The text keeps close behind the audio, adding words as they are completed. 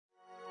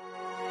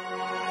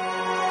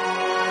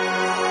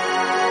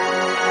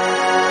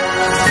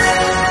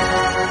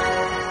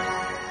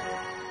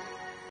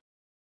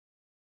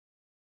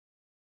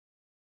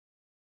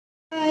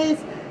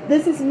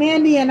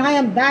Mandy, and I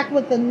am back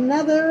with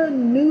another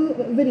new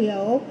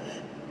video.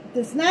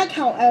 The snack,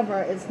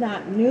 however, is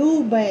not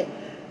new, but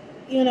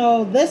you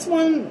know, this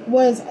one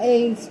was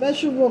a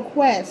special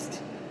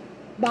request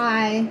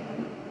by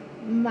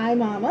my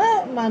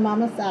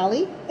mama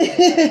Sally,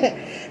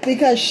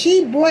 because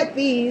she bought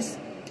these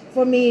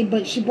for me,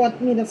 but she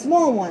bought me the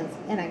small ones,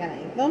 and I gotta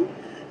eat them.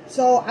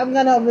 So I'm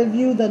gonna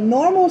review the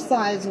normal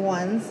size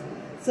ones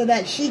so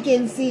that she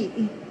can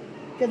see.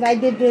 Because I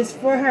did this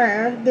for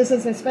her. This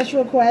is a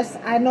special request.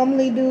 I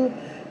normally do,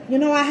 you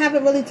know, I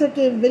haven't really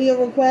taken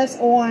video requests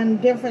on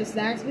different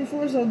snacks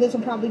before, so this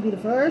will probably be the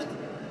first.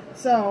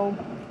 So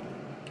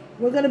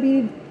we're going to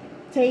be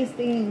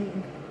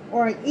tasting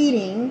or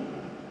eating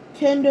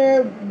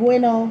Kinder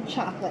Bueno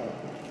chocolate.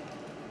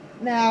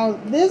 Now,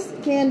 this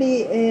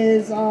candy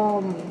is,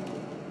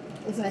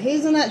 it's a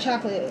hazelnut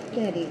chocolate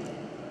candy.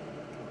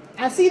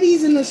 I see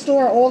these in the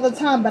store all the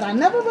time, but I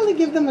never really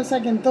give them a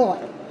second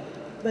thought.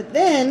 But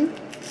then,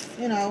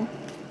 you know,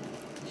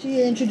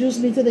 she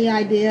introduced me to the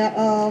idea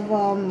of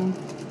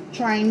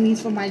trying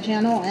these for my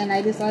channel, and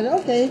I decided,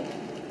 okay,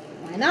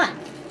 why not?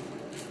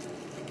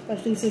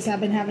 Especially since I've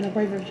been having a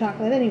craving for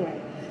chocolate anyway.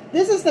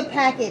 This is the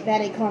packet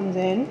that it comes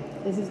in.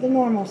 This is the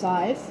normal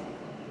size.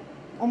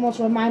 Almost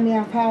remind me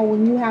of how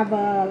when you have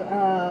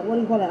a what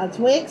do you call it, a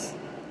Twix,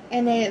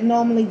 and they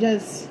normally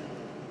just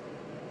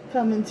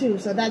come in two.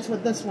 So that's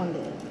what this one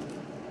did.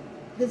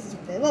 This is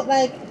what they look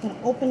like. I'm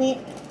gonna open it.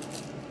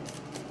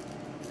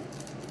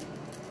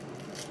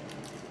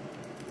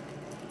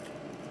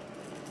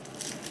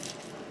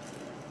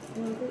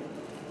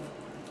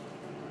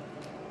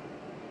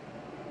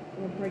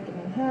 We'll break it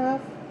in half.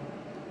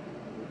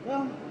 There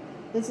we go.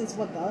 This is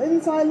what the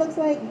inside looks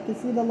like. You can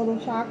see the little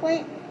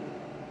chocolate,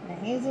 the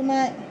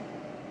hazelnut.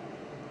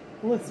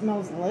 Oh, it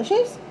smells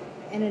delicious,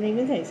 and it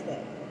even tastes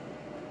good.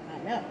 I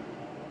know.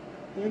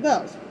 Here it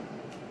goes.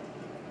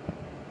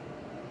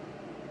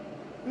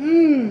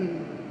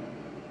 Mmm.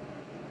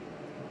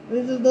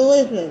 This is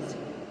delicious.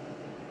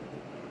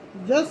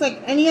 Just like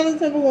any other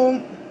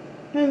typical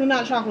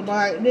hazelnut chocolate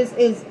bar, this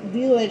is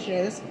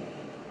delicious.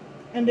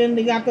 And then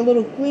they got the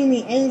little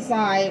creamy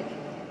inside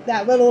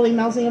that literally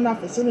melts in your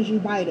mouth as soon as you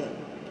bite it.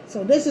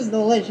 So this is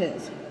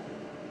delicious.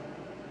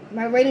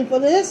 My rating for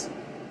this,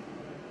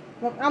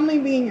 well, I'm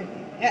leaving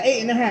at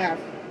 8.5.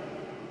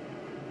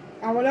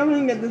 I would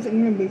definitely get this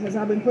again because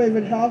I've been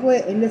craving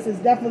chocolate, and this is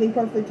definitely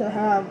perfect to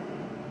have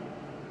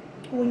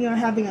when you're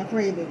having a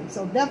craving.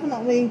 So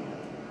definitely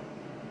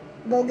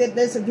go get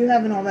this if you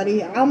haven't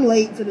already. I'm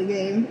late to the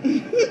game.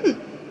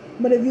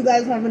 But if you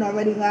guys haven't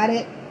already got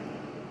it,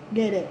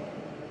 get it.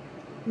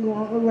 You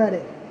won't regret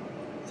it.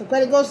 So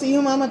credit goes to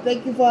you, Mama.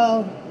 Thank you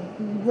for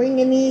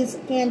bringing these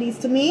candies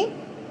to me.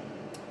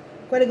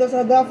 Credit goes to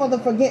her Godfather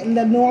for getting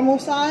the normal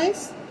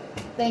size.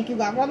 Thank you,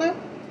 Godfather.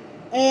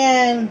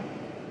 And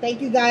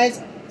thank you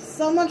guys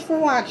so much for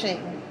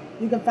watching.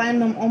 You can find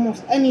them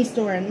almost any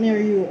store near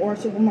you or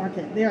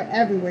supermarket. They're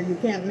everywhere. You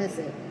can't miss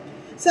it.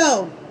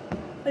 So,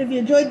 if you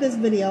enjoyed this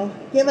video,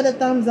 give it a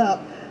thumbs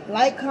up.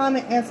 Like,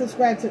 comment, and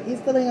subscribe to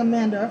Easterling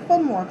Amanda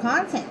for more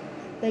content.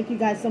 Thank you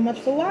guys so much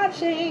for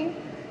watching.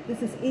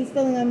 This is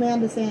Easterling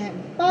Amanda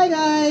saying bye,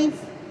 guys.